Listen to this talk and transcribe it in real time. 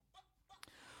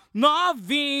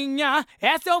Novinha,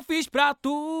 essa eu fiz pra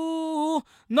tu.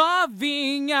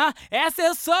 Novinha, essa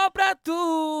é só pra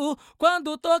tu.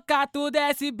 Quando tocar tu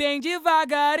desce bem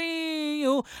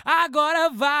devagarinho. Agora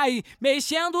vai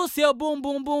mexendo o seu bum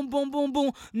bum bum bum bum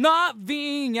bum.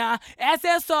 Novinha, essa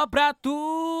é só pra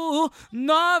tu.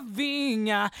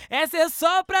 Novinha, essa é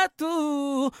só pra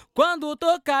tu. Quando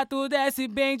tocar tu desce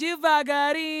bem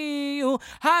devagarinho.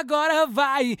 Agora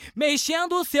vai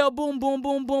mexendo o seu bum bum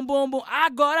bum bum bum bum.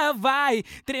 Agora vai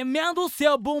tremendo o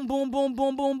seu bum bum bum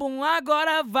bum bum bum.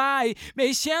 Agora vai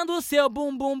mexendo o seu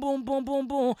bum bum bum bum bum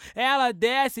bum. Ela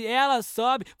desce, ela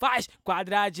sobe, faz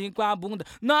quadradinho com a bunda.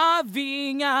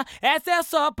 Novinha, essa é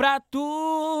só pra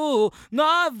tu.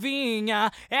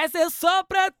 Novinha, essa é só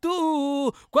pra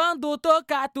tu. Quando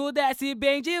tocar tu desce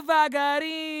bem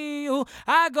devagarinho.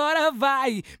 Agora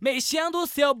vai mexendo o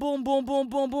seu bum bum bum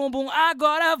bum bum bum.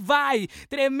 Agora vai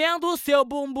tremendo o seu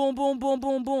bum bum bum bum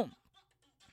bum bum.